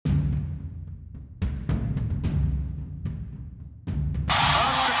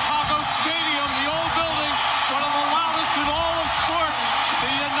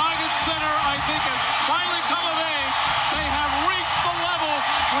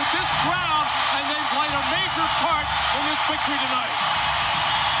this crowd, and they played a major part in this victory tonight.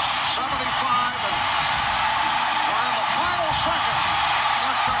 75, and we're in the final second.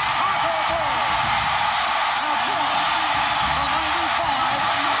 The Chicago Bulls have won the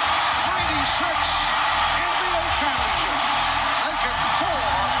 95-96 NBA championship. Make it 4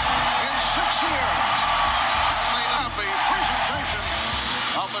 in 6 years. As they have the presentation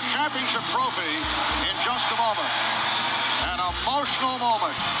of the championship trophy in just a moment. An emotional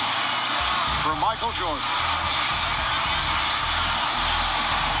moment for Michael Jordan.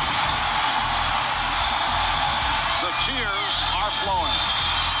 The tears are flowing.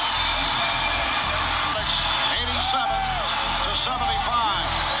 87-75.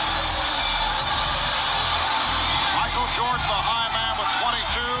 Michael Jordan, the high man with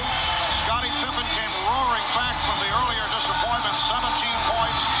 22. Scottie Pippen came roaring back from the earlier disappointment. 17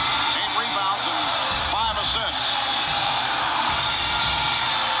 points, 8 rebounds, and 5 assists.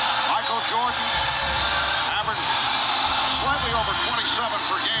 Michael Jordan averaged slightly over 27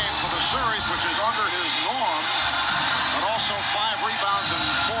 per game for the series, which is under his norm, but also 5 rebounds and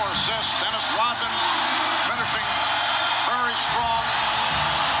 4 assists. Dennis Rodman finishing very strong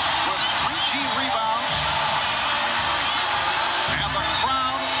with 19 rebounds, and the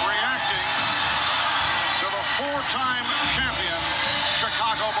crowd reacting to the 4-time champion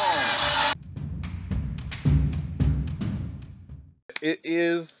Chicago Bulls. It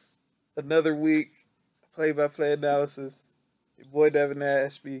is another week, play-by-play analysis. Your boy Devin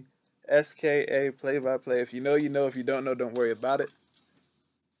Ashby, SKA play-by-play. If you know, you know. If you don't know, don't worry about it.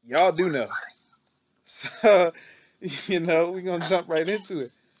 Y'all do know. So, we're going to jump right into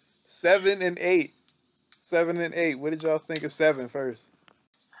it. 7 and 8. 7 and 8. What did y'all think of 7 first?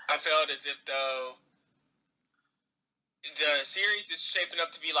 I felt as if, though, the series is shaping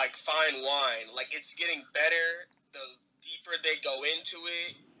up to be like fine wine. Like, it's getting better the deeper they go into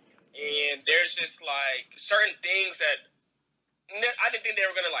it. And there's just, like, certain things that I didn't think they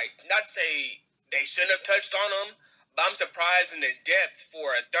were going to, like, not say they shouldn't have touched on them, but I'm surprised in the depth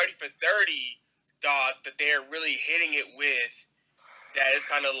for a 30 for 30 dog that they're really hitting it with. That is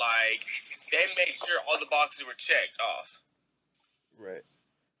kind of like they made sure all the boxes were checked off. Right.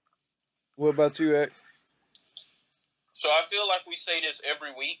 What about you, X? So I feel like we say this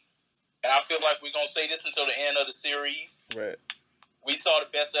every week, and I feel like we're going to say this until the end of the series. Right. We saw the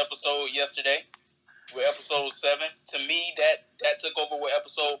best episode yesterday with episode 7. To me, that took over what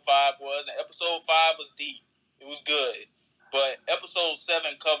episode 5 was, and episode 5 was deep. It was good. But episode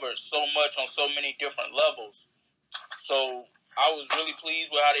 7 covered so much on so many different levels. So I was really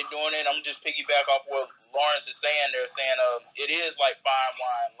pleased with how they're doing it. I'm just piggyback off what Lawrence is saying. They're saying it is like fine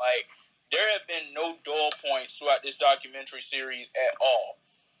wine. Like, there have been no dull points throughout this documentary series at all.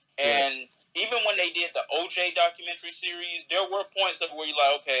 And even when they did the OJ documentary series, there were points of where you're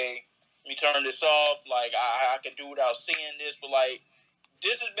like, okay, let me turn this off. Like, I could do without seeing this. But, like,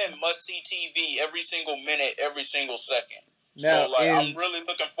 this has been must-see TV every single minute, every single second. Now, so, like, I'm really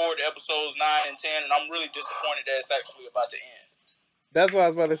looking forward to episodes 9 and 10, and I'm really disappointed that it's actually about to end. That's what I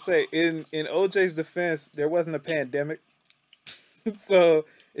was about to say. In OJ's defense, there wasn't a pandemic. So,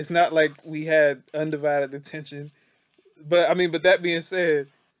 it's not like we had undivided attention. But that being said,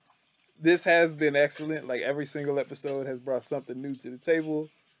 this has been excellent. Like, every single episode has brought something new to the table.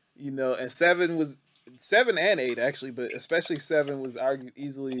 And 7 and 8 actually, but especially 7 was argued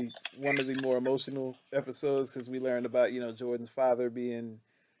easily one of the more emotional episodes because we learned about Jordan's father being,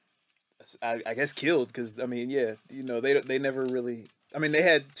 I guess, killed. Because they never really. They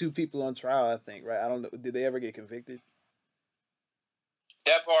had 2 people on trial, I think, right? I don't know. Did they ever get convicted?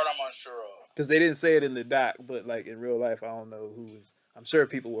 That part I'm unsure of. Because they didn't say it in the doc, but like in real life, I don't know who was. I'm sure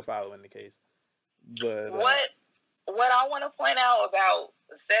people were following the case. But what I want to point out about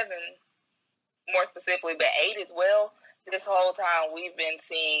 7, more specifically, but 8 as well. This whole time we've been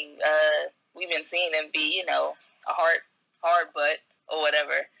seeing them be, a hard butt or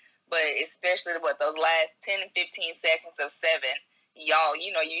whatever. But especially those last 10 and 15 seconds of 7, y'all,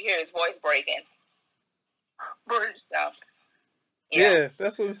 you hear his voice breaking. So, yeah,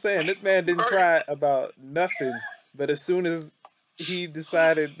 that's what I'm saying. This man didn't cry about nothing, but as soon as he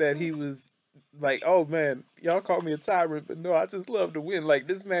decided that he was like, oh man, y'all call me a tyrant, but no, I just love to win. Like,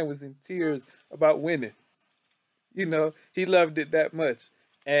 this man was in tears about winning. He loved it that much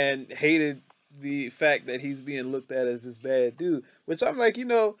and hated the fact that he's being looked at as this bad dude, which I'm like,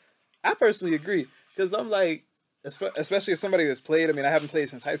 I personally agree. Because I'm like, especially as somebody that's played, I haven't played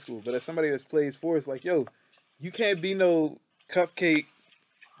since high school, but as somebody that's played sports, like, yo, you can't be no cupcake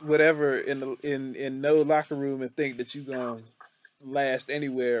whatever in no locker room and think that you gonna last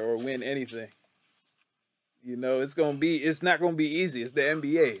anywhere or win anything. You know, it's not gonna be easy. It's the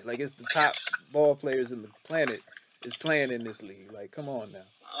NBA. Like it's the top ball players in the planet is playing in this league. Like, come on now.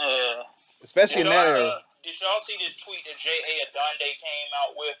 Especially in that era. Did y'all see this tweet that J.A. Adonde came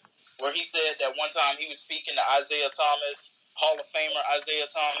out with, where he said that one time he was speaking to Isaiah Thomas, Hall of Famer Isaiah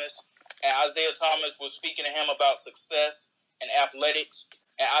Thomas, and Isaiah Thomas was speaking to him about success and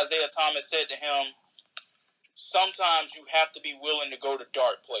athletics, and Isaiah Thomas said to him, "Sometimes you have to be willing to go to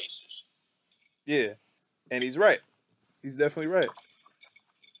dark places." Yeah, and he's right. He's definitely right.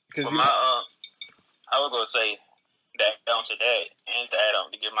 Because I was gonna say that down to that, and to add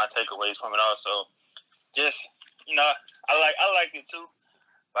on to get my takeaways from it also. Just I like it too.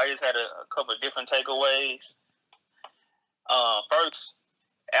 I just had a couple of different takeaways. First,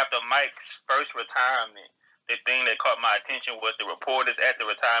 after Mike's first retirement, the thing that caught my attention was the reporters at the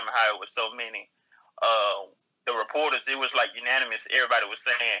retirement. How it was so many. The reporters, it was like unanimous. Everybody was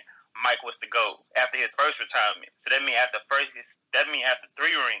saying Mike was the GOAT after his first retirement. So that means after 3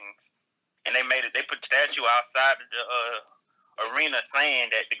 rings, and they put the statue outside the arena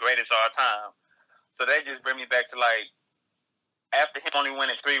saying that the greatest of all time. So that just bring me back to like after him only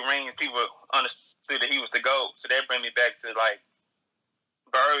winning 3 rings, people understood that he was the GOAT. So that bring me back to like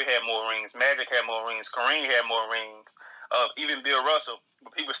Bird had more rings, Magic had more rings, Kareem had more rings, even Bill Russell.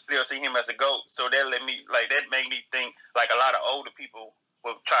 But people still see him as a GOAT. So that made me think like a lot of older people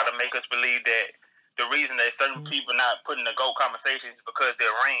will try to make us believe that the reason that certain people not putting the GOAT conversation is because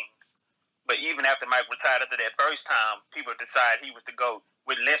they're rings. But even after Mike retired after that first time, people decided he was the GOAT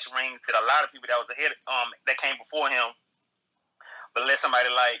with less rings than a lot of people that was ahead that came before him. But let somebody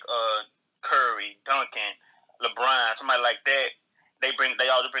like Curry, Duncan, LeBron, somebody like that, they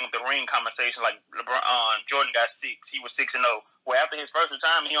always bring up the ring conversation. Like LeBron, Jordan got 6, he was 6-0. Well, after his first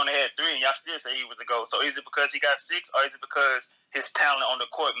retirement, he only had 3, and y'all still say he was the GOAT. So is it because he got 6, or is it because his talent on the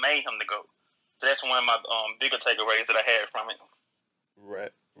court made him the GOAT? So that's one of my bigger takeaways that I had from it.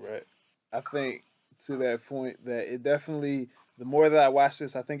 Right. I think to that point that it definitely, the more that I watched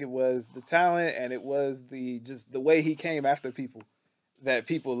this, I think it was the talent and it was the way he came after people that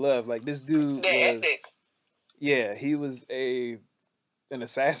people love. Like this dude he was an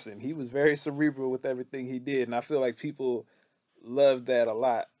assassin. He was very cerebral with everything he did, and I feel like people loved that a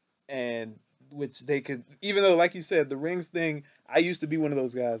lot. And which they could, even though, like you said, the rings thing, I used to be one of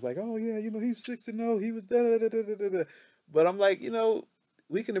those guys, like, oh yeah, he was 6-0, he was da da da da da da. But I'm like,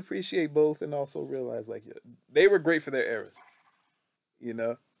 we can appreciate both and also realize like they were great for their eras.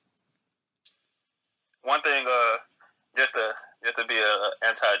 One thing, just to be a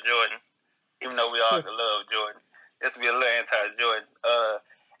anti-Jordan, even though we all love Jordan, just to be a little anti-Jordan.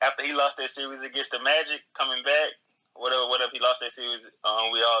 After he lost that series against the Magic, coming back, whatever he lost that series,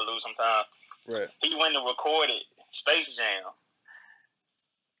 we all lose sometimes. Right. He went and recorded Space Jam.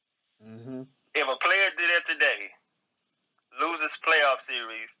 Mm-hmm. If a player did that today, loses playoff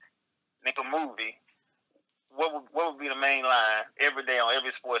series, make a movie, what would be the main line every day on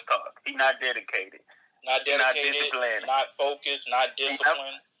every sports talk? He not dedicated. Not disciplined. Not focused. Not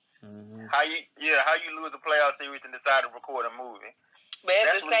disciplined. Mm-hmm. How you lose a playoff series and decide to record a movie? But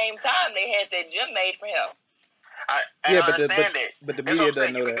at the same time, they had that gym made for him. I understand that. But the media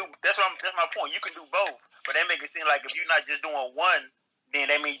doesn't know that. That's my point. You can do both, but that make it seem like if you're not just doing one, then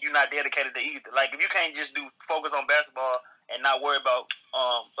that means you're not dedicated to either. Like if you can't just focus on basketball and not worry about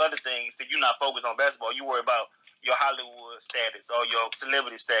other things, then you're not focused on basketball. You worry about your Hollywood status or your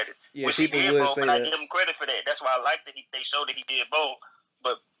celebrity status. Yeah, which he did both, and that. I give him credit for that. That's why I like that they showed that he did both.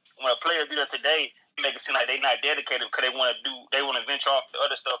 But when a player do that today, you make it seem like they're not dedicated because they want to venture off to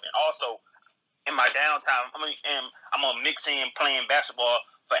other stuff. And also, in my downtime, I'm gonna mix in playing basketball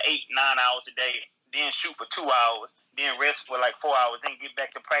for 8-9 hours a day, then shoot for 2 hours, then rest for like 4 hours, then get back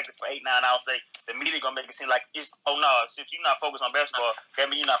to practice for 8-9 hours a day. The media gonna make it seem like it's if you're not focused on basketball, that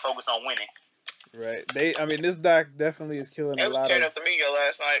means you're not focused on winning. Right. This doc definitely is killing a lot of. It was the media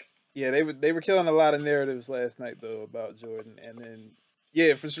last night. Yeah, they were killing a lot of narratives last night though about Jordan, and then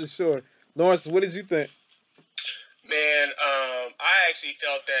for sure. Lawrence, what did you think? Man, I actually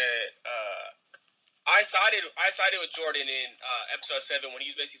felt that I sided with Jordan in episode 7 when he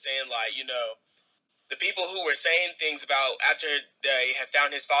was basically saying like, the people who were saying things about after they had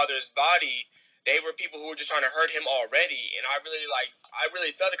found his father's body, they were people who were just trying to hurt him already, and I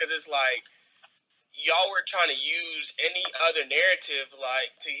really felt it because it's like y'all were trying to use any other narrative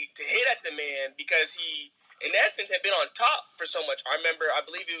like to hit at the man because he, in essence, had been on top for so much. I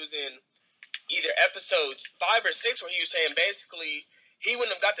believe it was in either episodes 5 or 6 where he was saying basically he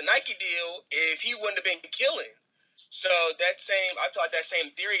wouldn't have got the Nike deal if he wouldn't have been killing. So I feel like that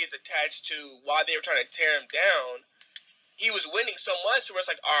same theory is attached to why they were trying to tear him down. he was winning so much where it's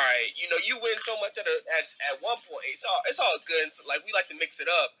like, all right, you know, you win so much at one point. It's all good. Like, we like to mix it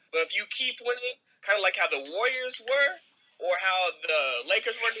up. But if you keep winning, kind of like how the Warriors were or how the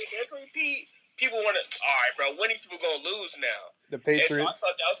Lakers were in the repeat, people want to, all right, bro, when these people going to lose now? The And so I Patriots.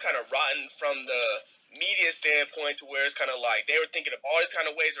 thought that was kind of rotten from the media standpoint to where it's kind of like they were thinking of all these kind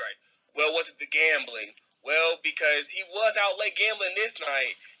of ways, right? Well, was it the gambling? Well, because he was out late gambling this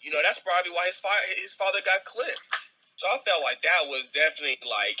night, you know, that's probably why his father got clipped. So I felt like that was definitely,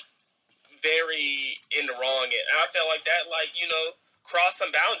 like, very in the wrong. And I felt like that, like, you know, crossed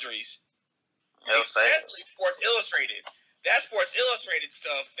some boundaries. Especially Sports Illustrated. That Sports Illustrated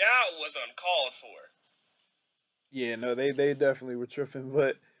stuff, that was uncalled for. Yeah, no, they definitely were tripping,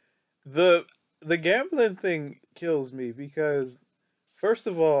 but the gambling thing kills me because first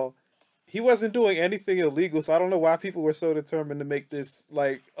of all, he wasn't doing anything illegal, so I don't know why people were so determined to make this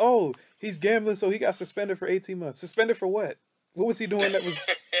like, oh, he's gambling, so he got suspended for 18 months. Suspended for what? What was he doing that was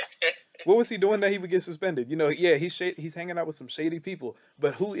what was he doing that he would get suspended? You know, yeah, he's hanging out with some shady people,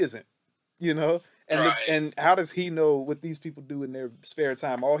 but who isn't? You know? And Right. and how does he know what these people do in their spare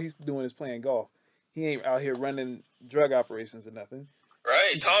time? All he's doing is playing golf. He ain't out here running drug operations or nothing.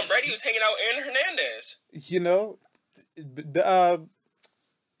 Right. Tom Brady was hanging out with Aaron Hernandez. You know,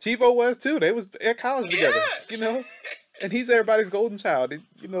 Tebow was too. They was at college together. Yeah. You know, and he's everybody's golden child.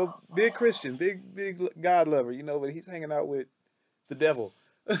 You know, big Christian, big God lover. You know, but he's hanging out with the devil.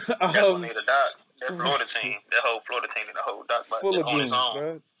 That's what need a doc. That Florida team, that whole Florida team, and the whole doc, full of on goons, his own.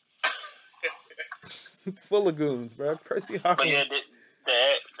 bro. Full of goons, bro. Percy Harvin. But yeah, to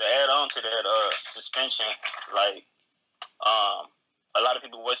add on to that suspension, like a lot of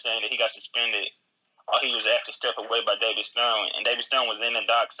people were saying that he got suspended or he was asked to step away by David Stern, and David Stern was in the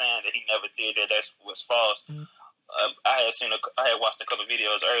doc saying that he never did that. That was false. Mm-hmm. I had watched a couple of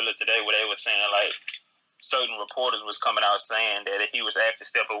videos earlier today where they were saying like certain reporters was coming out saying that he was asked to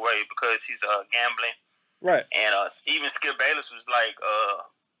step away because he's gambling. Right. And even Skip Bayless was like,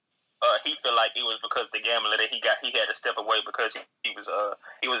 he felt like it was because of the gambling that he had to step away because he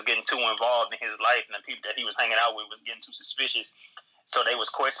was getting too involved in his life, and the people that he was hanging out with was getting too suspicious. So they was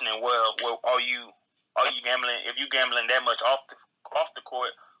questioning, well, are you gambling? If you gambling that much off the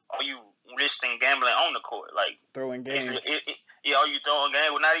court, are you risking gambling on the court? Like throwing games. Are you throwing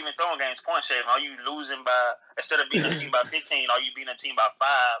games? Well, not even throwing games, point shaving. Are you losing by, instead of beating a team by 15, are you beating a team by 5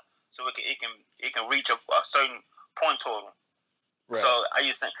 so it can reach a certain point total? Right. So I'm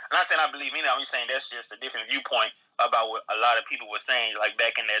not saying I believe in it. I'm just saying that's just a different viewpoint about what a lot of people were saying, like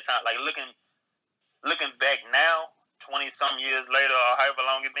back in that time. Like looking back now, 20-some years later, or however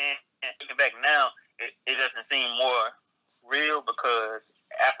long it's been, looking back now, it doesn't seem more real because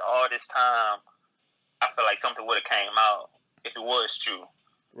after all this time, I feel like something would have came out if it was true.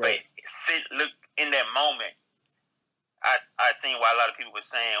 Right. But look in that moment, I seen why a lot of people were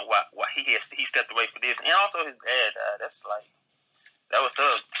saying why he stepped away for this, and also his dad died. That's like. That was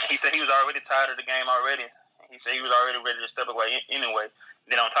tough. He said he was already tired of the game already. He said he was already ready to step away anyway.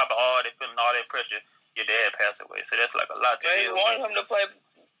 Then on top of all that, feeling all that pressure, your dad passed away. So that's like a lot to deal with. He wanted him to play,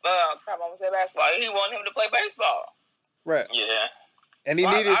 I'm going to say basketball. He wanted him to play baseball. Right. Yeah. And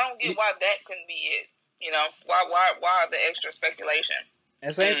I don't get why that couldn't be it. You know, why the extra speculation?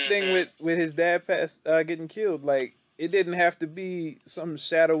 And same thing with his dad getting killed. Like, it didn't have to be some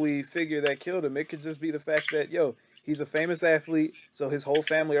shadowy figure that killed him. It could just be the fact that, he's a famous athlete, so his whole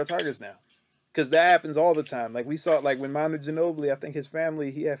family are targets now. Because that happens all the time. Like, we saw, like, when Manu Ginobili, I think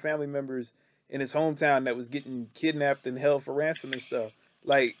he had family members in his hometown that was getting kidnapped and held for ransom and stuff.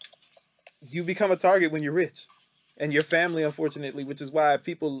 Like, you become a target when you're rich. And your family, unfortunately, which is why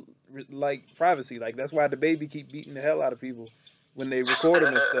people like privacy. Like, that's why the baby keep beating the hell out of people when they record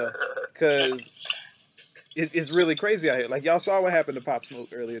them and stuff. Because it's really crazy out here. Like, y'all saw what happened to Pop Smoke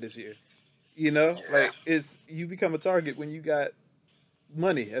earlier this year. You know, like you become a target when you got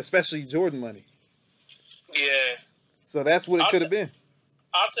money, especially Jordan money. Yeah. So that's what it could have been.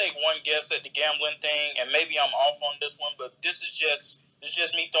 I'll take one guess at the gambling thing, and maybe I'm off on this one, but this is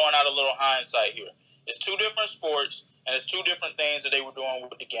just me throwing out a little hindsight here. It's two different sports, and it's two different things that they were doing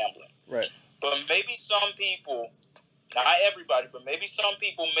with the gambling. Right. But maybe some people, not everybody, but maybe some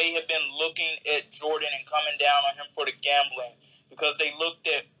people may have been looking at Jordan and coming down on him for the gambling because they looked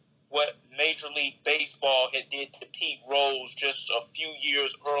at what Major League Baseball had did to Pete Rose just a few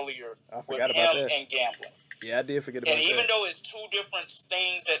years earlier with him and gambling. Yeah, I did forget about that. And even though it's two different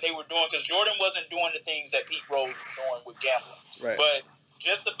things that they were doing, because Jordan wasn't doing the things that Pete Rose was doing with gambling. Right. But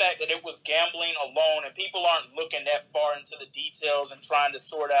just the fact that it was gambling alone, and people aren't looking that far into the details and trying to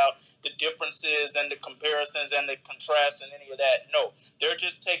sort out the differences and the comparisons and the contrasts and any of that. No, they're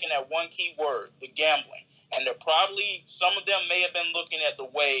just taking that one key word, the gambling. And they're probably, some of them may have been looking at the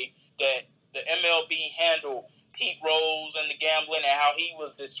way that the MLB handled Pete Rose and the gambling and how he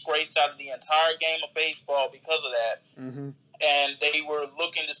was disgraced out of the entire game of baseball because of that. Mm-hmm. And they were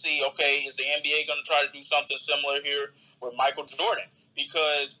looking to see, okay, is the NBA going to try to do something similar here with Michael Jordan?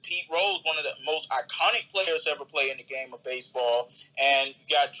 Because Pete Rose, one of the most iconic players ever play in the game of baseball, and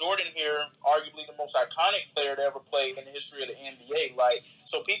you got Jordan here, arguably the most iconic player to ever play in the history of the NBA. Like,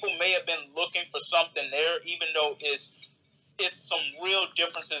 so people may have been looking for something there, even though it's some real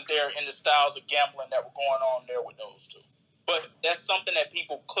differences there in the styles of gambling that were going on there with those two. But that's something that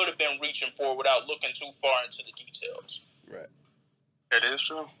people could have been reaching for without looking too far into the details. Right. That is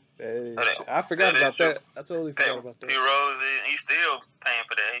true. I forgot about that. I totally forgot about that. Pete Rose, he's still paying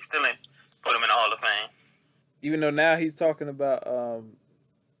for that. He still ain't put him in the Hall of Fame. Even though now he's talking about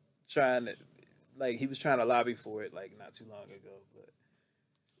trying to, like, he was trying to lobby for it like not too long ago, but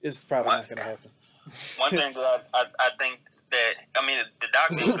it's probably not going to happen. One thing that I think that, I mean, the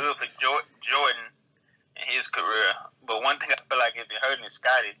doctor is good for Jordan and his career, but one thing I feel like if it hurting is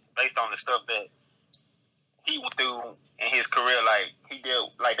Scotty, based on the stuff that he went through in his career, like he did,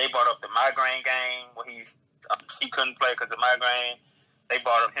 like they brought up the migraine game where he couldn't play because of migraine. They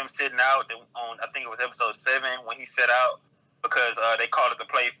brought up him sitting out on, I think it was episode 7 when he sat out because they called it the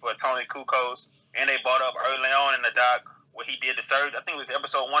play for Tony Kukoc, and they brought up early on in the doc where he did the surgery. I think it was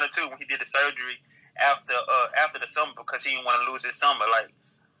episode 1 or 2 when he did the surgery after the summer because he didn't want to lose his summer. Like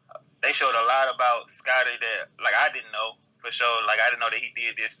they showed a lot about Scotty that like I didn't know for sure. Like I didn't know that he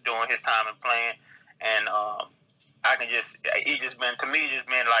did this during his time in playing. And he just been, to me, just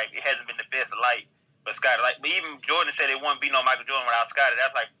been like, it hasn't been the best light for Scotty. Like, but even Jordan said it wouldn't be no Michael Jordan without Scotty.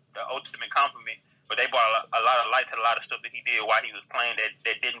 That's like the ultimate compliment. But they brought a lot of light to a lot of stuff that he did while he was playing that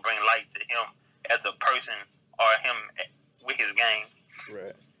didn't bring light to him as a person or him with his game.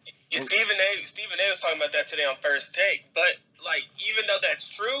 Right. Yeah, Stephen A was talking about that today on First Take. But, like, even though that's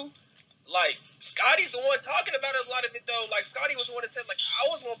true, like, Scotty's the one talking about a lot of it, though. Like, Scotty was the one that said, like, I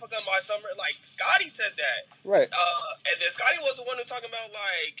was one for my summer. Like, Scotty said that. Right. And then Scotty was the one who talking about,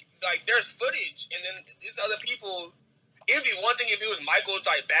 like, there's footage. And then these other people, it would be one thing if it was Michael,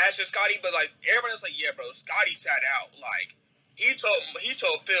 like, bashing Scotty. But, like, everybody was like, yeah, bro, Scotty sat out. Like, he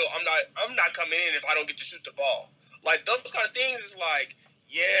told Phil, I'm not coming in if I don't get to shoot the ball. Like, those kind of things is like,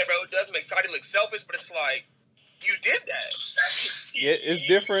 yeah, bro, it does make Scotty look selfish, but it's like, you did that. Yeah, it's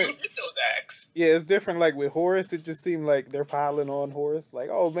different. You did those acts. Yeah, it's different. Like with Horace, it just seemed like they're piling on Horace. Like,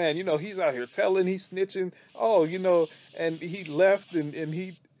 oh man, he's out here telling, he's snitching. Oh, and he left, and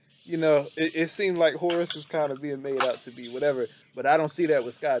he, it seemed like Horace is kind of being made out to be whatever. But I don't see that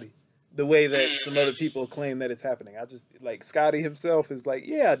with Scotty, the way that some other people claim that it's happening. I just like Scotty himself is like,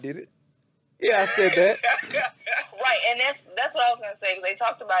 yeah, I did it. Yeah, I said that. Right, and that's what I was gonna say. They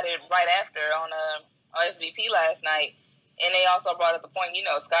talked about it right after on SVP last night, and they also brought up the point,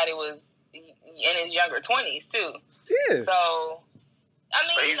 Scotty was in his younger 20s too. Yeah. So, I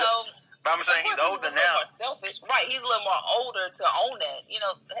mean, but I'm saying he's older now. Selfish. Right, he's a little more older to own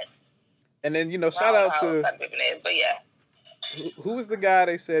that, And then, shout out to, but yeah. Who was the guy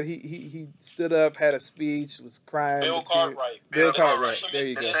they said he stood up, had a speech, was crying? Bill Cartwright. Bill Cartwright. There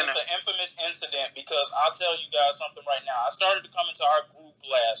you go. It's an infamous incident because I'll tell you guys something right now. I started to come into our group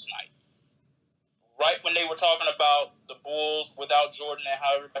last night. Right when they were talking about the Bulls without Jordan and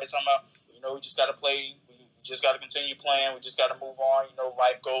how everybody's talking about, we just got to play. We just got to continue playing. We just got to move on.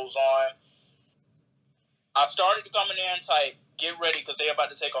 Life goes on. I started to come in there and type, get ready because they're about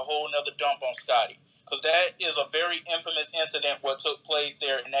to take a whole nother dump on Scotty. Because that is a very infamous incident what took place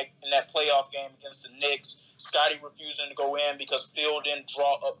there in that playoff game against the Knicks. Scotty refusing to go in because Phil didn't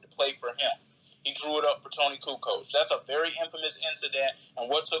draw up the play for him. He drew it up for Tony Kukoc. That's a very infamous incident, and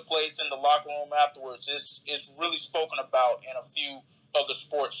what took place in the locker room afterwards is really spoken about in a few of the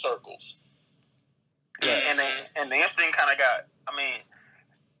sports circles. Yeah, and the incident kind of got, to me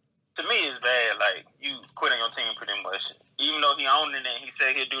it's bad. Like, you quit on your team pretty much. Even though he owned it and he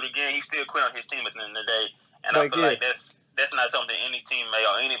said he'll do it again, he still quit on his team at the end of the day. And I feel like that's not something any teammate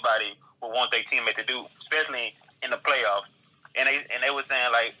or anybody would want their teammate to do, especially in the playoffs. And they were saying,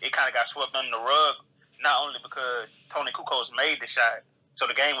 like, it kind of got swept under the rug, not only because Tony Kukoc made the shot, so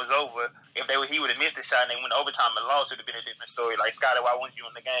the game was over. If he would have missed the shot and they went to overtime and lost, it would have been a different story. Like, Scotty, why weren't you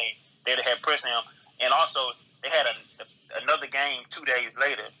in the game? They'd have had press on him. And also, they had another game 2 days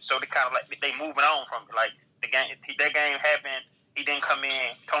later, so they kind of like, they moving on from it. Like, that game happened, he didn't come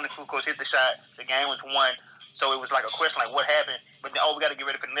in, Tony Kukoc hit the shot, the game was won. So it was like a question, like, what happened? But then, we got to get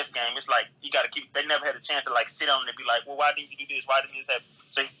ready for the next game. It's like, you got to keep, they never had a chance to, like, sit on it and be like, well, why didn't you do this? Why didn't you do that?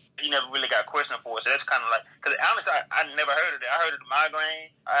 So he never really got questioned for it. So that's kind of like, because honestly, I never heard of it. I heard of the migraine.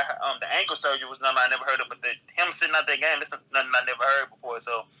 The ankle surgery was nothing I never heard of, but him sitting out that game, that's nothing I never heard before.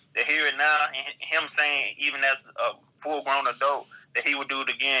 So to hear it now, and him saying, even as a full-grown adult, that he would do it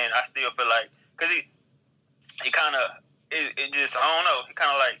again, I still feel like, because he kind of, it just, I don't know, he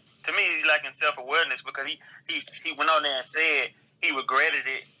kind of like, to me, he's lacking self-awareness, because he went on there and said he regretted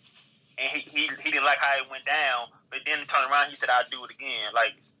it, and he didn't like how it went down, but then he turned around, he said, I'll do it again.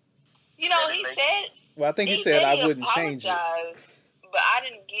 Like, he said. Well, I think he said I wouldn't change it. But I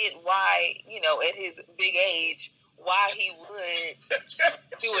didn't get why, at his big age, why he would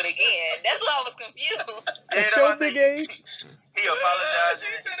do it again. That's why I was confused. At your big age? He apologized.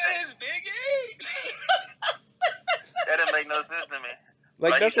 She said at his big age. That didn't make no sense to me.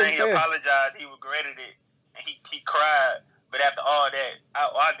 Like that's he apologized, he regretted it, and he cried. But after all that,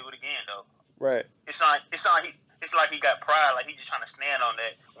 I'll do it again though. Right. It's like he got pride, like he just trying to stand on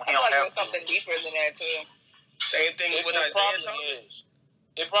that when he don't have to. Something deeper than that too. Same thing with Isaiah Thomas.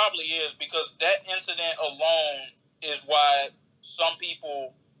 It probably is, because that incident alone is why some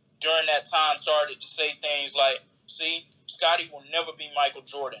people during that time started to say things like, see, Scottie will never be Michael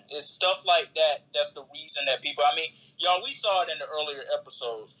Jordan. It's stuff like that that's the reason that people, y'all, we saw it in the earlier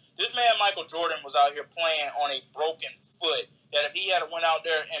episodes. This man, Michael Jordan, was out here playing on a broken foot, that if he had went out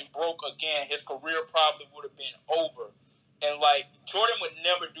there and broke again, his career probably would have been over. And, Jordan would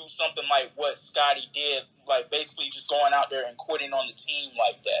never do something like what Scottie did, basically just going out there and quitting on the team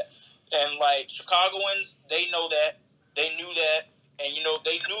like that. And, Chicagoans, they know that. They knew that. And,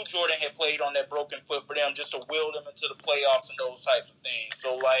 they knew Jordan had played on that broken foot for them just to will them into the playoffs and those types of things.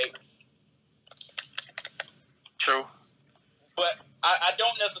 So, True. But I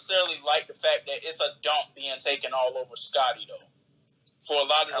don't necessarily like the fact that it's a dump being taken all over Scottie, though, for a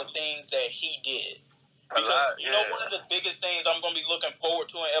lot of the things that he did. Because, one of the biggest things I'm going to be looking forward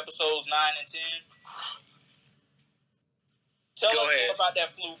to in episodes 9 and 10, tell us more about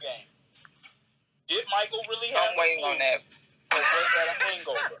that flu game. Did Michael really have I'm waiting on that. Or was that a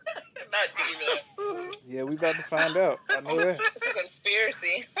hangover? Not even. Yeah, we about to find out. I know that. It's a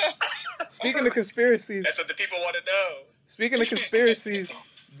conspiracy. Speaking of conspiracies. That's what the people want to know. Speaking of conspiracies,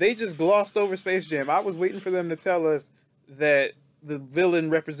 they just glossed over Space Jam. I was waiting for them to tell us that the villain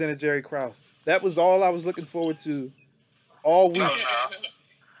represented Jerry Krause. That was all I was looking forward to all week. Oh, no.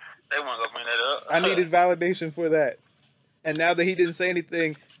 They weren't going to bring that up. I needed validation for that. And now that he didn't say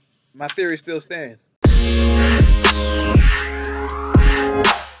anything, my theory still stands.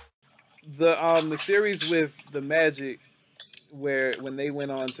 The series with the Magic, when they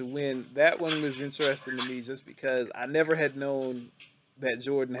went on to win, that one was interesting to me just because I never had known that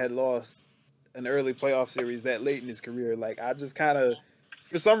Jordan had lost an early playoff series that late in his career. I just kind of,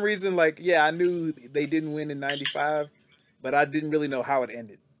 for some reason, I knew they didn't win in '95, but I didn't really know how it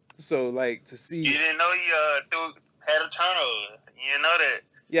ended. So, to see... You didn't know he had a turnover. You didn't know that.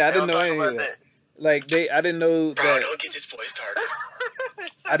 Yeah, I didn't know any of that. I didn't know Bro, that... don't get this boy started.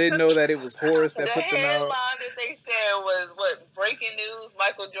 I didn't know that it was Horace that put them out. The headline that they said was, breaking news,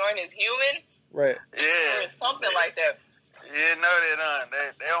 Michael Jordan is human? Right. Yeah. Or something like that. Yeah, no,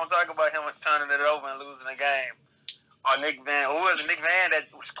 they don't talk about him turning it over and losing the game. Or Nick Van, who was it? Nick Van that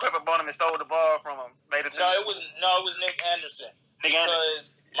crept up on him and stole the ball from him. It was Nick Anderson.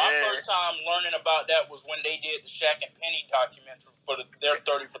 Because my first time learning about that was when they did the Shaq and Penny documentary for their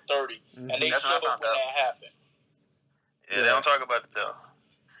 30 for 30, and they showed when that happened. Yeah, they don't talk about it though.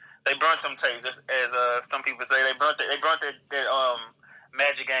 They burnt them tapes, just as some people say. They burnt that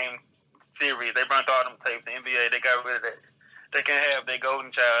Magic game series. They burnt all them tapes. The NBA, they got rid of that. They can have their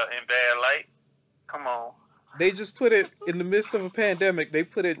golden child in bad light. Come on. They just put it in the midst of a pandemic. They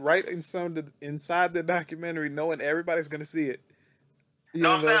put it right inside the documentary, knowing everybody's gonna see it. You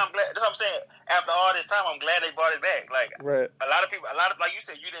know what I'm saying? That's what I'm saying. After all this time, I'm glad they brought it back. Right. A lot of people, like you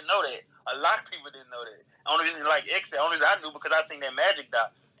said, you didn't know that. A lot of people didn't know that. Only reason, X said, only reason I knew because I seen that Magic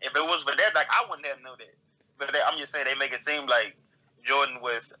doc. If it was for that, I wouldn't have known that. But I'm just saying they make it seem like Jordan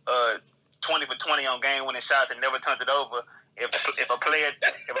was 20 for 20 on game-winning shots and never turned it over. If a player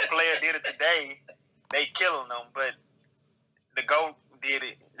did it today, they killing them. But the GOAT did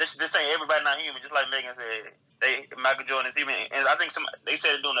it. This ain't everybody not human. Just like Megan said. Michael Jordan is even, and I think they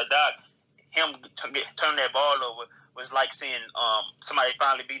said it during the doc, him turn that ball over was like seeing somebody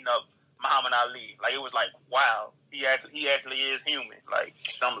finally beating up Muhammad Ali. It was like, wow, he actually is human.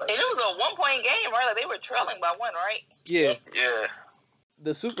 Something like. And it was a 1-point game, right? They were trailing by 1, right? Yeah. Yeah.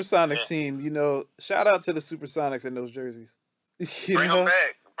 The Supersonics team, shout out to the Supersonics in those jerseys. Bring them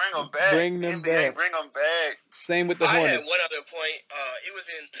back. Bring them back. Bring them back. Same with the Hornets. I had one other point. It was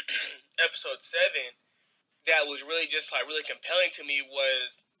in episode 7. That was really just really compelling to me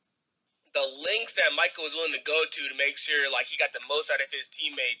was the lengths that Michael was willing to go to make sure like he got the most out of his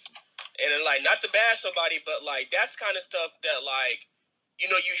teammates. And then, like, not to bash somebody, but like that's kind of stuff that like you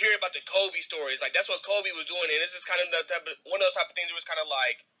hear about the Kobe stories. Like that's what Kobe was doing, and this is kind of one of those type of things that was kind of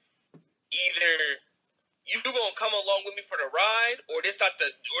like either you gonna come along with me for the ride, or this not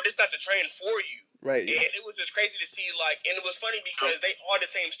the train for you. Right. And it was just crazy to see like, and it was funny because they all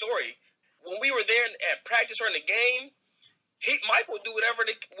the same story. When we were there at practice or in the game, Mike would do whatever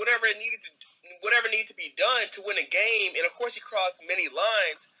needed to be done to win a game, and of course he crossed many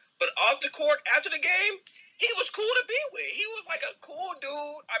lines. But off the court after the game, he was cool to be with. He was like a cool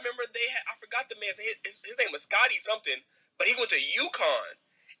dude. I remember I forgot the man's his name was Scotty something, but he went to UConn,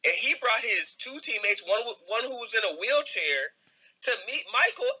 and he brought his two teammates, one who was in a wheelchair, to meet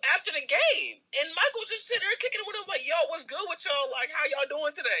Michael after the game. And Michael just sitting there kicking it with him like, yo, what's good with y'all? Like, how y'all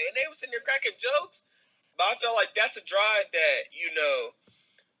doing today? And they were sitting there cracking jokes. But I felt like that's a drive that,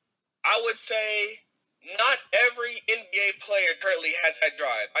 I would say not every NBA player currently has that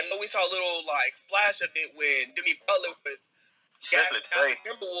drive. I know we saw a little, like, flash of it when Jimmy Butler was gassing out the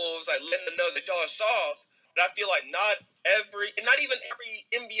Timberwolves, like, letting them know that y'all are soft. But I feel like not even every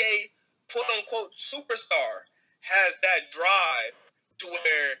NBA quote-unquote superstar has that drive to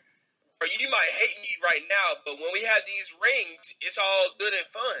where you might hate me right now, but when we have these rings, it's all good and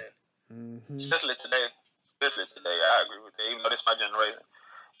fun. Mm-hmm. Especially today, I agree with that. Even though this is my generation,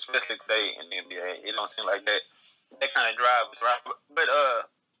 especially today in the NBA, it don't seem like that kind of drive was right. But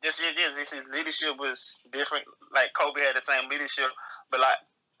this leadership was different. Like Kobe had the same leadership, but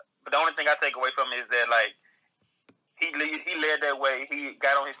the only thing I take away from it is that like he led that way. He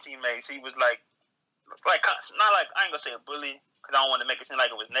got on his teammates. He was like not like I ain't gonna say a bully because I don't want to make it seem like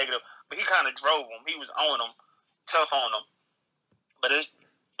it was negative, but he kind of drove them. He was on them, tough on them. But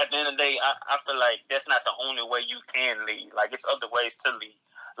at the end of the day, I feel like that's not the only way you can lead. Like, it's other ways to lead.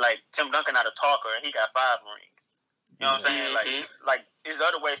 Like, Tim Duncan not a talker, and he got 5 rings. You know what I'm saying? Like, there's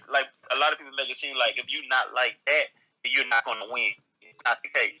other ways. Like, a lot of people make it seem like if you're not like that, you're not going to win. It's not the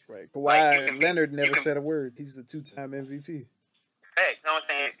case. Right. Kawhi Leonard never said a word. He's the 2-time MVP. Hey, you know what I'm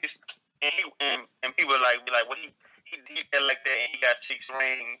saying? And people be like, well, he did like that, and he got 6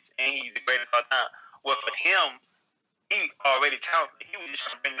 rings, and he's the greatest of all time. Well, for him, he already talented. He was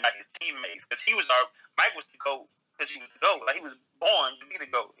just bringing out his teammates because Mike was the GOAT because he was the GOAT. Like he was born to be the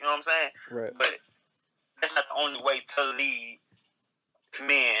GOAT. You know what I'm saying? Right. But that's not the only way to lead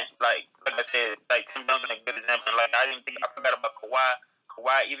men. Like I said, like Tim Duncan, a good example. Like I forgot about Kawhi.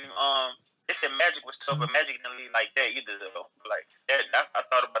 Kawhi even they said Magic was tough, but Magic didn't lead like that either though. Like that, I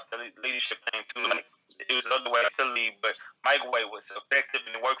thought about the leadership thing too. Like it was other ways to lead, but Mike Way was effective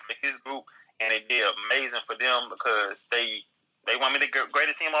and it worked for his group. And it did amazing for them because they want me the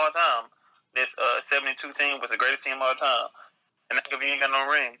greatest team of all time. This 72 team was the greatest team of all time. And if you ain't got no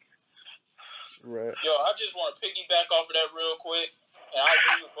ring. Right. Yo, I just want to piggyback off of that real quick. And I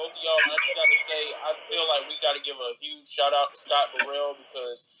agree with both of y'all. And I just got to say, I feel like we got to give a huge shout out to Scott Burrell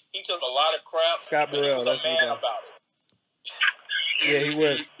because he took a lot of crap. Scott Burrell, he was a man about it. Yeah, he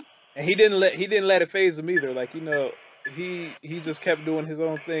was. And he didn't let it phase him either. Like, he just kept doing his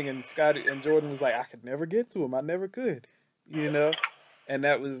own thing, and Scotty and Jordan was like, I could never get to him. I never could, and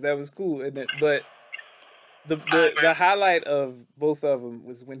that was cool. But the highlight of both of them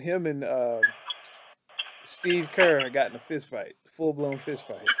was when him and Steve Kerr got in a fist fight, full blown fist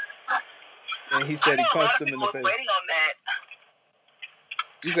fight, and he said he punched him in the face. Waiting on that.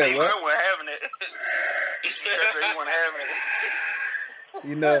 You said what? Steve Kerr wasn't having it. He wasn't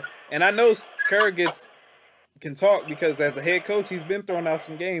having it. And I know Kerr can talk because as a head coach, he's been throwing out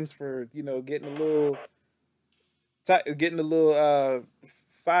some games for getting a little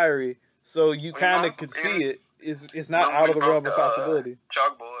fiery. So you kind of could see it. It's not out of the realm of possibility.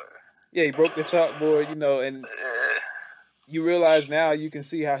 Chalkboard. Yeah, he broke the chalkboard, and you realize now you can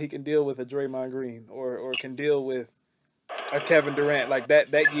see how he can deal with a Draymond Green or can deal with a Kevin Durant. Like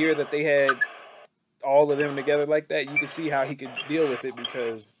that year that they had all of them together like that, you can see how he could deal with it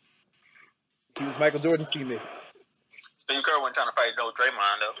because he was Michael Jordan's teammate. Steve Kerr wasn't trying to fight no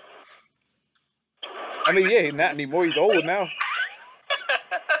Draymond though. I mean, yeah, not anymore. He's old now.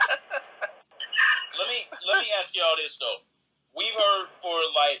 Let me ask y'all this though. We've heard for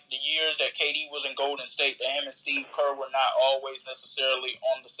like the years that KD was in Golden State that him and Steve Kerr were not always necessarily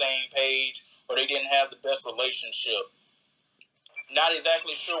on the same page or they didn't have the best relationship. Not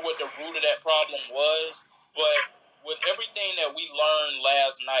exactly sure what the root of that problem was, but with everything that we learned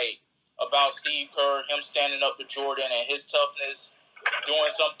last night about Steve Kerr, him standing up to Jordan and his toughness, doing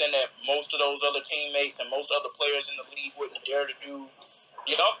something that most of those other teammates and most other players in the league wouldn't dare to do,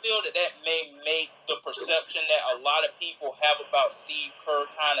 y'all feel that may make the perception that a lot of people have about Steve Kerr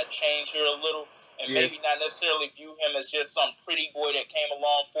kind of change here a little, and maybe not necessarily view him as just some pretty boy that came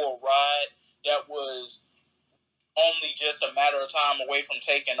along for a ride that was only just a matter of time away from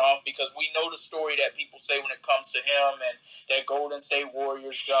taking off, because we know the story that people say when it comes to him and that Golden State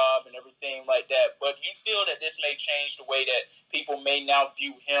Warriors job and everything like that. But you feel that this may change the way that people may now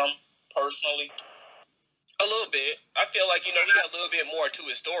view him personally? A little bit. I feel like, he got a little bit more to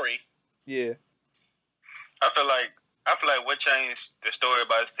his story. Yeah. I feel like what changed the story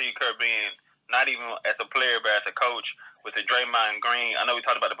about Steve Kerr being not even as a player but as a coach was the Draymond Green. I know we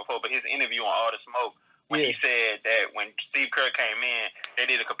talked about it before, but his interview on All the Smoke when he said that when Steve Kerr came in, they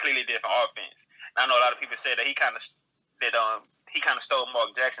did a completely different offense. And I know a lot of people said that he kind of stole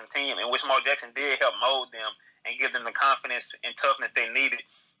Mark Jackson's team, in which Mark Jackson did help mold them and give them the confidence and toughness they needed.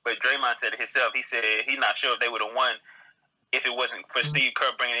 But Draymond said it himself. He said he's not sure if they would have won if it wasn't for Steve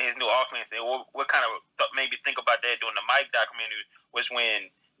Kerr bringing in his new offense. And what kind of made me think about that during the Mike documentary was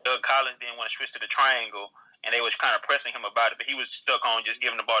when Doug Collins didn't want to switch to the triangle, and they was kind of pressing him about it, but he was stuck on just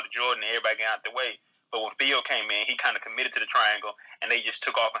giving the ball to Jordan and everybody got out the way. But when Theo came in, he kind of committed to the triangle, and they just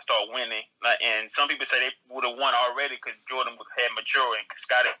took off and started winning. And some people say they would have won already because Jordan had matured and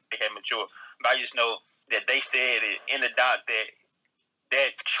Scottie had matured. But I just know that they said it in the doc that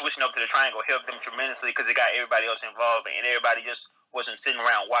switching up to the triangle helped them tremendously because it got everybody else involved, and everybody just wasn't sitting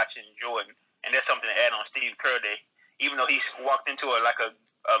around watching Jordan. And that's something to add on Steve Kerr. That even though he walked into a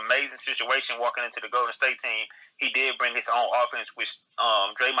amazing situation walking into the Golden State team, he did bring his own offense, which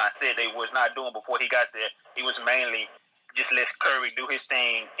Draymond said they was not doing before he got there. He was mainly just let Curry do his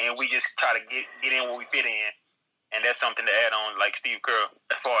thing, and we just try to get in where we fit in. And that's something to add on, like Steve Kerr,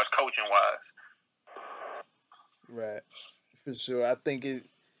 as far as coaching wise. Right. For sure. I think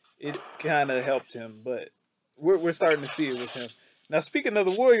it kind of helped him, but we're starting to see it with him. Now, speaking of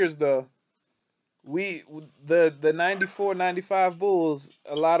the Warriors, though, the 94-95 Bulls,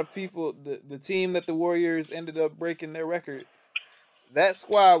 a lot of people, the team that the Warriors ended up breaking their record, that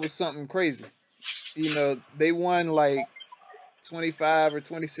squad was something crazy. They won like 25 or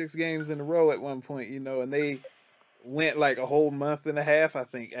 26 games in a row at one point, and they went like a whole month and a half, I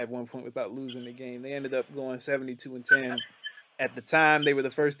think, at one point without losing the game. They ended up going 72-10. At the time, they were the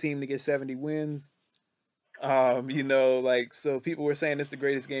first team to get 70 wins. So people were saying it's the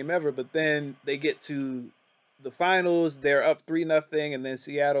greatest game ever, but then they get to the finals, they're up 3-0, and then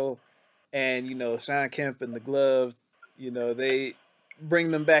Seattle and Sean Kemp and the glove, they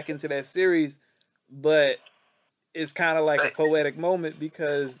bring them back into that series, but it's kind of like a poetic moment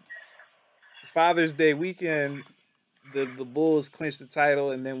because Father's Day weekend, the Bulls clinch the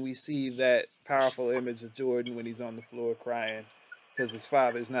title, and then we see that powerful image of Jordan when he's on the floor crying because his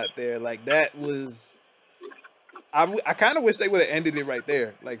father's not there. Like that was, I kind of wish they would have ended it right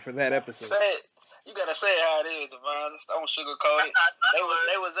there, like for that episode. You gotta say it how it is, Devon. Don't sugarcoat it.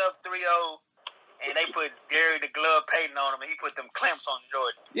 They was up 3-0, and they put Gary the Glove Payton on him, and he put them clamps on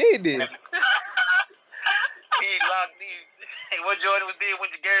Jordan. Yeah, he did. He locked me. What Jordan did when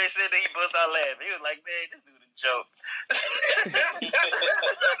Gary said that, he bust out laughing. He was like, "Man, this dude a joke."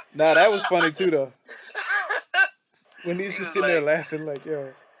 Nah, that was funny too, though. When he's just sitting there laughing, like,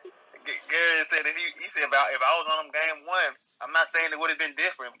 yo. Gary said if he said if I was on him game one, I'm not saying it would have been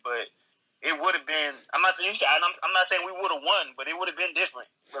different, but it would have been. I'm not saying we would have won, but it would have been different.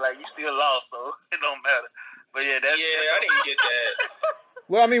 But like you still lost, so it don't matter. But yeah, that's I didn't get that.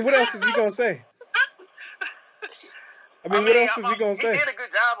 Well, I mean, what else is he gonna say? What else is he gonna say? He did a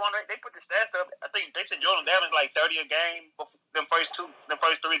good job on it. They put the stats up. I think they said Jordan averaged like 30 a game for them first 3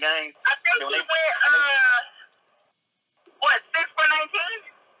 games. I think he went 6 for 19?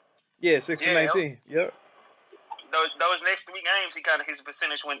 Yeah, 6 for 19. Yep. Those next 3 games, his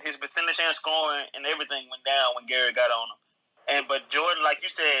percentage and scoring and everything went down when Gary got on him. But Jordan, like you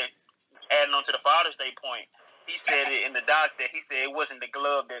said, adding on to the Father's Day point, he said it in the doc that he said it wasn't the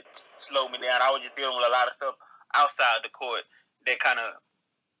glove that slowed me down. I was just dealing with a lot of stuff outside the court that kind of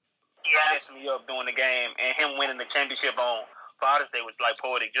messed me up during the game. And him winning the championship on Father's Day was like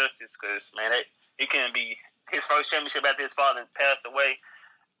poetic justice because, man, it couldn't be his first championship after his father passed away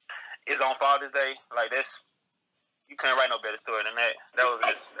is on Father's Day. Like, you couldn't write no better story than that. That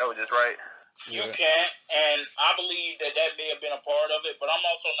was just right. You can't, and I believe that may have been a part of it, but I'm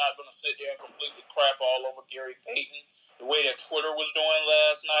also not going to sit there and completely crap all over Gary Payton the way that Twitter was doing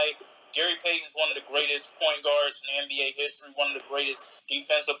last night. Gary Payton's one of the greatest point guards in NBA history, one of the greatest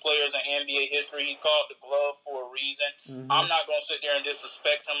defensive players in NBA history. He's called the glove for a reason. Mm-hmm. I'm not going to sit there and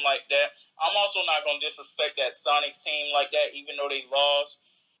disrespect him like that. I'm also not going to disrespect that Sonics team like that, even though they lost.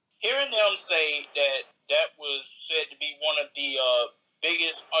 Hearing them say that was said to be one of the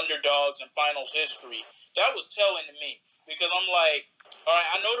biggest underdogs in finals history. That was telling to me because I'm like, all right,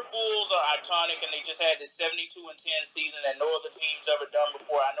 I know the Bulls are iconic and they just had this 72-10 season that no other team's ever done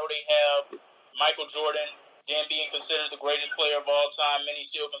before. I know they have Michael Jordan then being considered the greatest player of all time. Many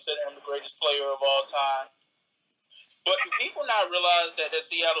still consider him the greatest player of all time. But do people not realize that the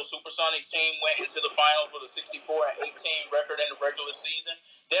Seattle Supersonics team went into the finals with a 64-18 record in the regular season?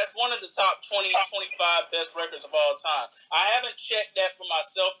 That's one of the top 20, 25 best records of all time. I haven't checked that for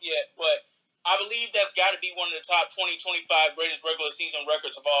myself yet, but I believe that's got to be one of the top 20, 25 greatest regular season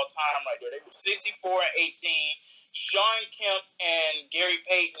records of all time right there. They were 64-18. Sean Kemp and Gary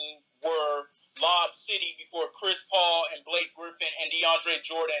Payton were Lob City before Chris Paul and Blake Griffin and DeAndre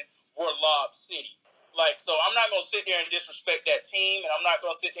Jordan were Lob City. Like, so I'm not going to sit there and disrespect that team, and I'm not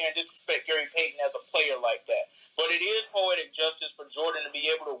going to sit there and disrespect Gary Payton as a player like that. But it is poetic justice for Jordan to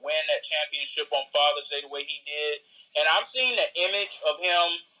be able to win that championship on Father's Day the way he did. And I've seen the image of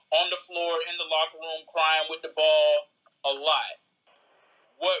him on the floor in the locker room crying with the ball a lot.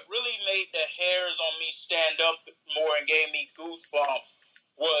 What really made the hairs on me stand up more and gave me goosebumps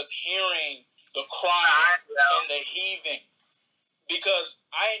was hearing the crying and the heaving. Because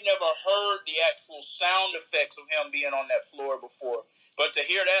I ain't never heard the actual sound effects of him being on that floor before. But to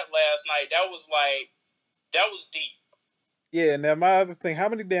hear that last night, that was deep. Yeah, now my other thing, how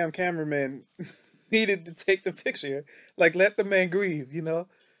many damn cameramen needed to take the picture? Like, let the man grieve, you know?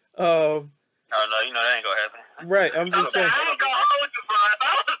 No, you know that ain't gonna happen. Right, I'm just saying. I ain't gonna hold you, bro. If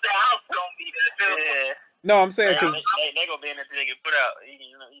I was there, I was gonna be there too. Yeah. No, I'm saying because they gonna be in there until they get put out.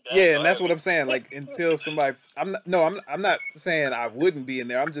 yeah, and that's what I'm saying. Like until somebody, I'm not saying I wouldn't be in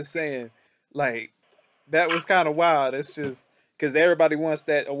there. I'm just saying like that was kind of wild. It's just because everybody wants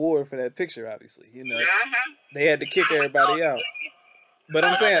that award for that picture. Obviously, you know they had to kick everybody out. But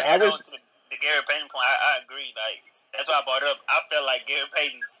I'm saying I wish the Gary Payton point. I agree. Like that's why I brought it up. I felt like Gary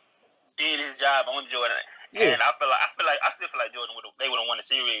Payton did his job on Jordan. Yeah. And I still feel like Jordan would have won the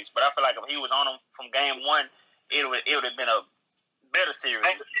series, but I feel like if he was on him from game one, it would have been a better series.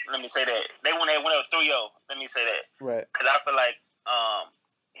 Let me say that they went up 3-0. Let me say that. Right. Because I feel like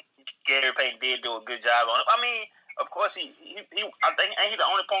Gary Payton did do a good job on it. I mean, of course he I think ain't he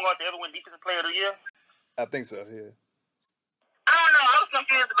the only point guard to ever win Defensive Player of the Year? I think so. Yeah. I don't know. I was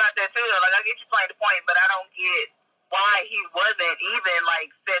confused about that too. Like, I get you playing the point, but I don't get why he wasn't even like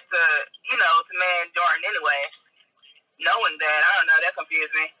set to man Jordan anyway. Knowing that, I don't know, that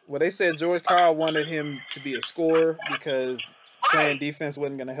confused me. Well, they said George Karl wanted him to be a scorer because playing defense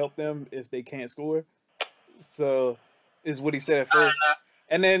wasn't going to help them if they can't score. So, is what he said at first.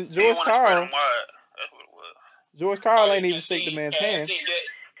 And then George Karl ain't even shake the man's hand. See,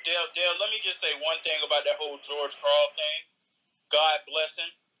 Dale, let me just say one thing about that whole George Karl thing. God bless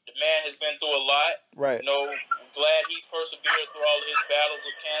him. The man has been through a lot. Right. I'm glad he's persevered through all of his battles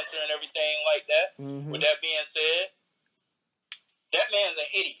with cancer and everything like that. Mm-hmm. With that being said, that man's an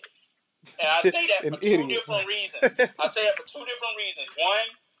idiot. And I say that for two different reasons.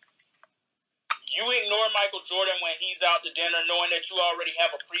 One, you ignore Michael Jordan when he's out to dinner knowing that you already have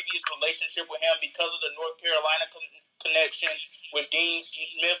a previous relationship with him because of the North Carolina connection with Dean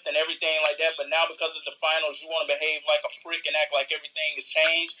Smith and everything like that. But now because it's the finals, you want to behave like a prick and act like everything has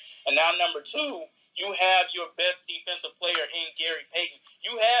changed. And now number two, you have your best defensive player in Gary Payton.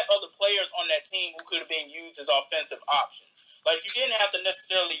 You had other players on that team who could have been used as offensive options. Like, you didn't have to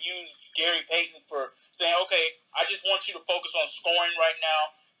necessarily use Gary Payton for saying, okay, I just want you to focus on scoring right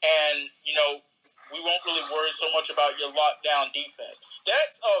now, and, we won't really worry so much about your lockdown defense.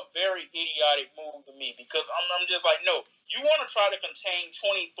 That's a very idiotic move to me because I'm just like, no, you want to try to contain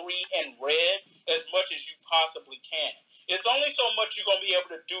 23 in red as much as you possibly can. It's only so much you're going to be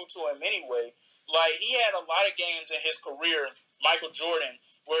able to do to him anyway. Like, he had a lot of games in his career, Michael Jordan,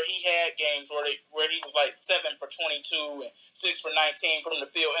 where he had games where he was like 7 for 22 and 6 for 19 from the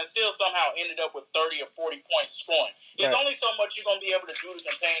field and still somehow ended up with 30 or 40 points scoring. It's only so much you're going to be able to do to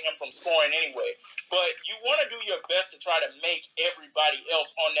contain him from scoring anyway. But you want to do your best to try to make everybody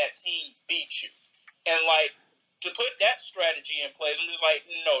else on that team beat you. And, like, to put that strategy in place, I'm just like,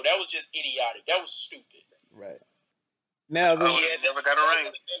 no, that was just idiotic. That was stupid. Right. Now, never got a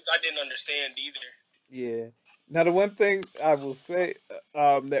ring. Things I didn't understand either. Yeah. Now, the one thing I will say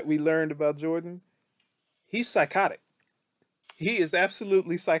that we learned about Jordan, he's psychotic. He is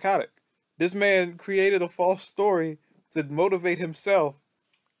absolutely psychotic. This man created a false story to motivate himself.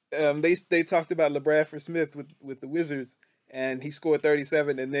 They talked about LeBradford Smith with the Wizards, and he scored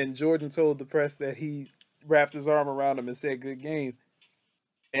 37, and then Jordan told the press that he wrapped his arm around him and said, "Good game."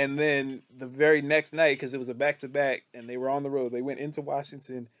 And then the very next night, because it was a back-to-back, and they were on the road, they went into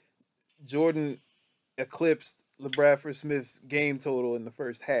Washington. Jordan eclipsed LeBradford Smith's game total in the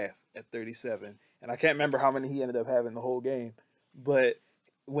first half at 37. And I can't remember how many he ended up having the whole game. But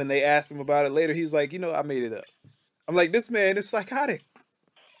when they asked him about it later, he was like, I made it up. I'm like, this man is psychotic.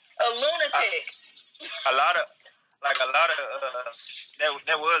 A lunatic. A lot of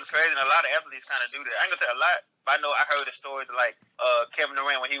that was crazy, and a lot of athletes kind of do that. I ain't gonna say a lot, but I know I heard the stories like Kevin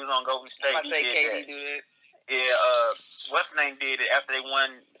Durant when he was on Golden State. I say KD do that. Yeah, what's his name did it after they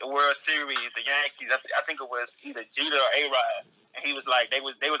won the World Series, the Yankees. I think it was either Jeter or A-Rod, and he was like they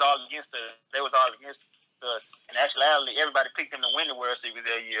was all against us. They was all against us. And actually, everybody picked them to win the World Series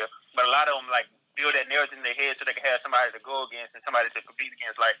that year, but a lot of them like build that narrative in their head so they can have somebody to go against and somebody to compete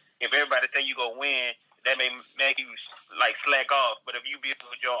against. Like if everybody say you go win, that may make you like slack off. But if you build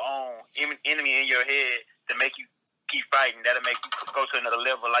your own enemy in your head to make you keep fighting, that'll make you go to another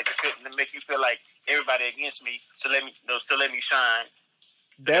level. Like to make you feel like everybody against me, so let me shine.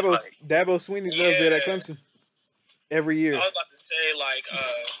 Dabo Sweeney does that at Clemson every year. I was about to say like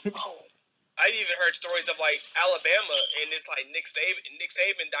I even heard stories of like Alabama in this like Nick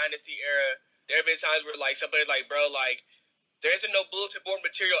Saban dynasty era. There have been times where like somebody's like, bro, like there isn't no bulletin board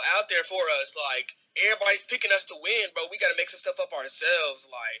material out there for us. Like everybody's picking us to win, bro. We got to make some stuff up ourselves.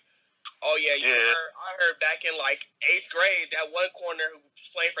 Like, oh yeah, I heard back in like 8th grade that one corner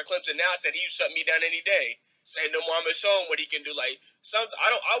who's playing for Clemson now said he'd shut me down any day. Say no more, I'm gonna show him what he can do. Like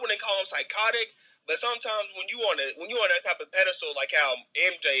I wouldn't call him psychotic, but sometimes when you on that type of pedestal, like how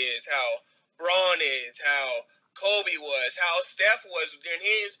MJ is, how Braun is, how Kobe was, how Steph was during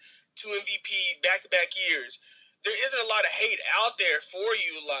his 2 MVP back-to-back years, there isn't a lot of hate out there for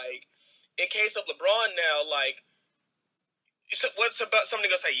you. Like in case of LeBron now, like what's about somebody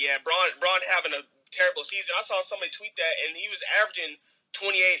gonna say? Yeah, Braun having a terrible season. I saw somebody tweet that, and he was averaging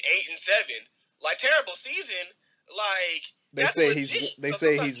 28, 8, and 7. Like terrible season. Like they that's say legit.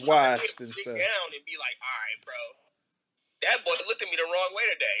 he's washed and stuff. Down and be like, all right, bro. That boy looked at me the wrong way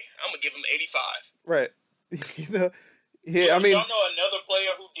today. I'm gonna give him 85. Right. Yeah. I mean, y'all know another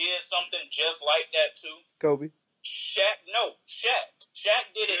player who did something just like that too. Kobe. Shaq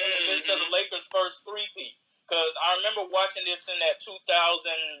did it in the midst of the Lakers' first three-peat. Because I remember watching this in that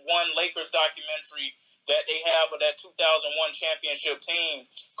 2001 Lakers documentary that they have of that 2001 championship team.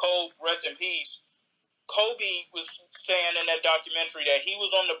 Kobe, rest in peace. Kobe was saying in that documentary that he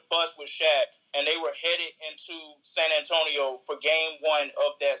was on the bus with Shaq and they were headed into San Antonio for game 1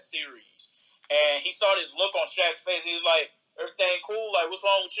 of that series. And he saw this look on Shaq's face. He was like, everything cool? Like, what's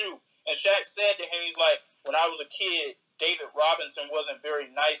wrong with you? And Shaq said to him, he's like, when I was a kid, David Robinson wasn't very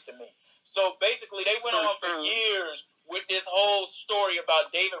nice to me. So basically, they went on for years with this whole story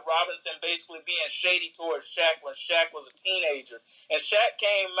about David Robinson basically being shady towards Shaq when Shaq was a teenager. And Shaq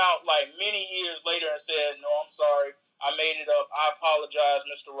came out like many years later and said, no, I'm sorry. I made it up. I apologize,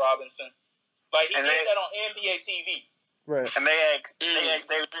 Mr. Robinson. Like, he did that on NBA TV. Right. And they asked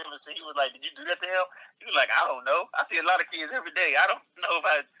David Robinson, he was like, did you do that to him? He was like, I don't know. I see a lot of kids every day. I don't know if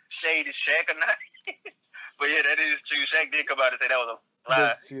I shaded Shaq or not. But yeah, that is true. Shaq did come out and say that was a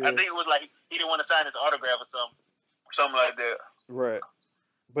lie. I think it was like he didn't want to sign his autograph or something like that. Right.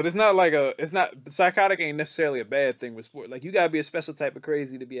 But it's not psychotic ain't necessarily a bad thing with sport. Like you gotta be a special type of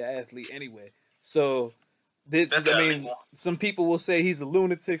crazy to be an athlete anyway. So some people will say he's a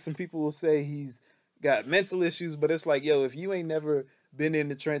lunatic, some people will say he's got mental issues, but it's like, yo, if you ain't never been in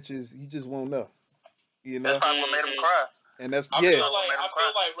the trenches, you just won't know. You know? That's probably what made him cry. And that's I feel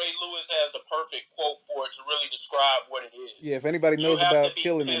like Ray Lewis has the perfect quote for it to really describe what it is. Yeah, if anybody knows about killing anything.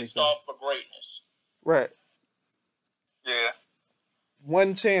 You have to be pissed off for greatness. Right. Yeah.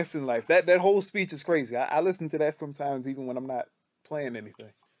 One chance in life. That whole speech is crazy. I listen to that sometimes even when I'm not playing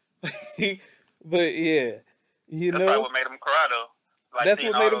anything. But yeah, that's probably what made him cry though. Like that's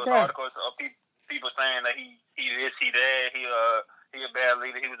what made him cry. Articles of people saying that he this, he that, he a bad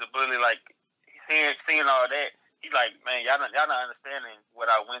leader, he was a bully. Like seeing all that, he's like, man, y'all not understanding what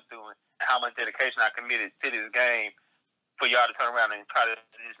I went through and how much dedication I committed to this game for y'all to turn around and try to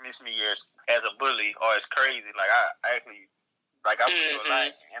dismiss me as a bully or as crazy. Like I actually. Like I put a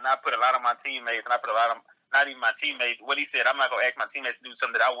lot, and I put a lot of my teammates, and I put a lot of not even my teammates. What he said, I'm not gonna ask my teammates to do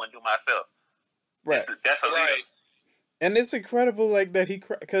something that I wouldn't do myself. Right. That's a leader. And it's incredible, like that he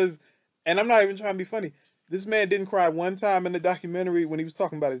because, and I'm not even trying to be funny. This man didn't cry one time in the documentary when he was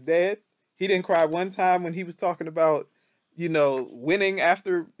talking about his dad. He didn't cry one time when he was talking about, winning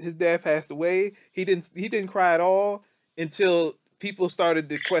after his dad passed away. He didn't cry at all until people started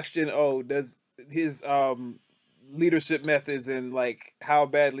to question, does his leadership methods and like how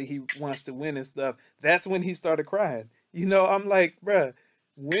badly he wants to win and stuff. That's when he started crying. I'm like, bruh,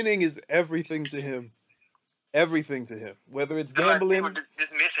 winning is everything to him. everything to him, whether it's Like gambling. people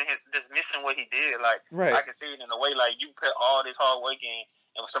dismissing what he did. Like Right. I can see it in a way. Like you put all this hard work in,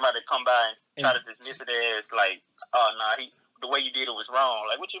 and when somebody come by and try to dismiss it as like, oh nah, the way you did it was wrong.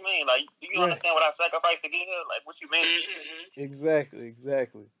 Like what you mean? Like do you understand what I sacrificed to get here? Like what you mean? Exactly.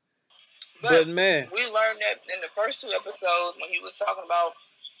 But man, we learned that in the first 2 episodes when he was talking about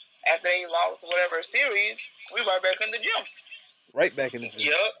after they lost whatever series, we were back in the gym. Right back in the gym.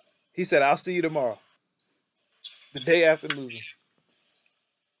 Yep. He said, "I'll see you tomorrow." The day after losing.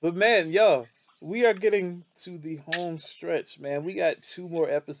 But man, yo, we are getting to the home stretch, man. We got 2 more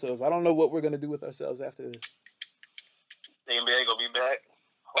episodes. I don't know what we're gonna do with ourselves after this. The NBA gonna be back.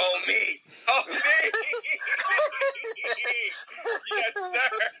 Oh me. Yes, sir.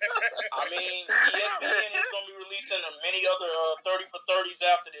 I mean, ESPN is going to be releasing many other 30 for 30s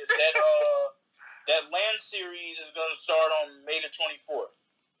after this. That land series is going to start on May the 24th.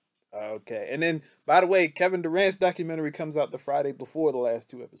 Okay. And then, by the way, Kevin Durant's documentary comes out the Friday before the last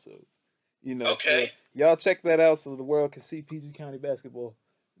 2 episodes. You know, Okay. so y'all check that out so the world can see PG County basketball.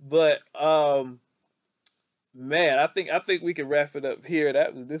 But man, I think we can wrap it up here.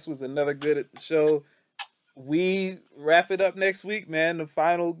 This was another good show. We wrap it up next week, man. The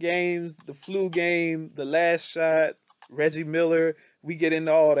final games, the flu game, the last shot, Reggie Miller. We get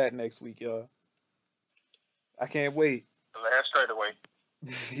into all that next week, y'all. I can't wait. The last straightaway.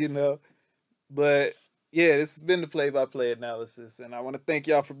 You know, but yeah, this has been the play-by-play analysis, and I want to thank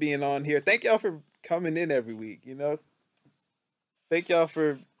y'all for being on here. Thank y'all for coming in every week. You know, thank y'all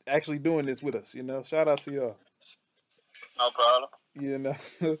for actually doing this with us. You know, shout out to y'all. No problem. You know,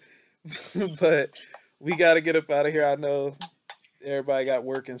 but we got to get up out of here. I know everybody got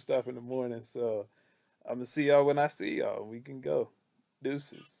work and stuff in the morning, so I'm gonna see y'all when I see y'all. We can go.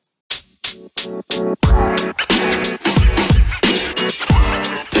 Deuces. You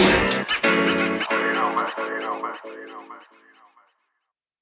know, man.